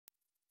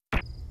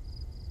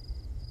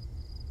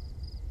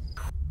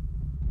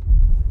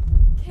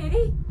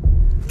Katie?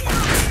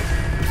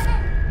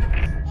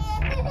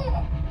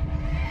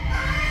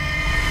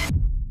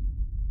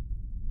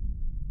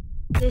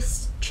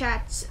 This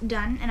chat's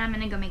done, and I'm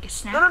gonna go make a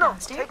snack. No,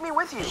 downstairs. take me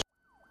with you.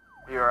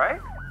 You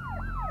alright?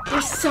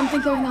 There's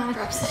something going on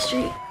across the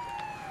street.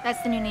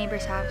 That's the new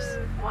neighbor's house.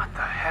 What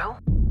the hell?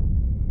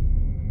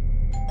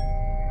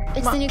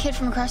 It's the new kid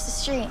from across the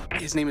street.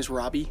 His name is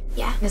Robbie.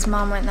 Yeah. His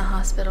mom went in the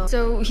hospital.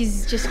 So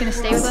he's just gonna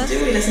stay with us?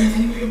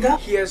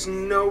 He has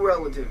no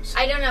relatives.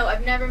 I don't know.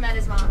 I've never met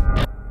his mom.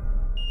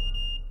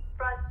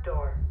 Front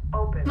door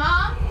open.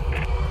 Mom?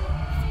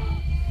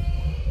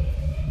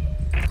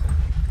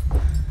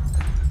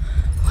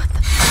 What the?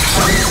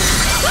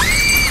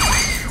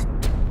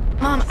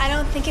 Mom, I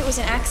don't think it was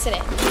an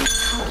accident. What are you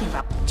talking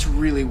about? It's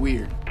really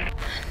weird.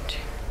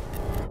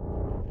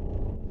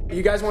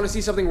 You guys want to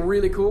see something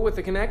really cool with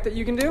the Kinect that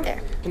you can do? There.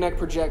 Kinect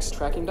projects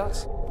tracking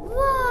dots. Whoa!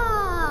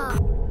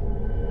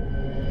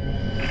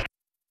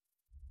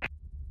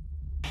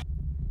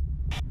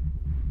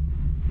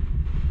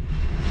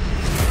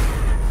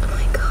 Oh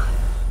my God.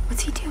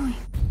 What's he doing?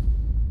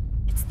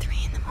 It's 3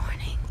 in the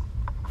morning.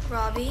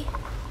 Robbie,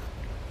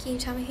 can you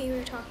tell me who you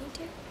were talking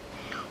to?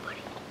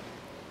 Nobody.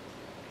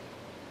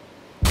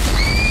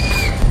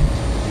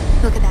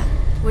 Look at that.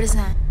 What is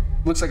that?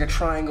 Looks like a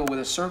triangle with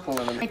a circle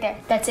in it. Right there.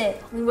 That's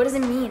it. I mean, what does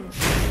it mean?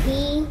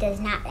 He does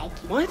not like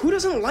you. What? Who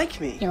doesn't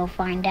like me? You'll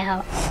find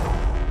out.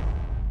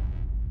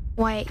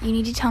 Wyatt, you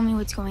need to tell me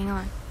what's going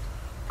on.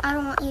 I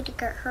don't want you to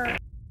get hurt.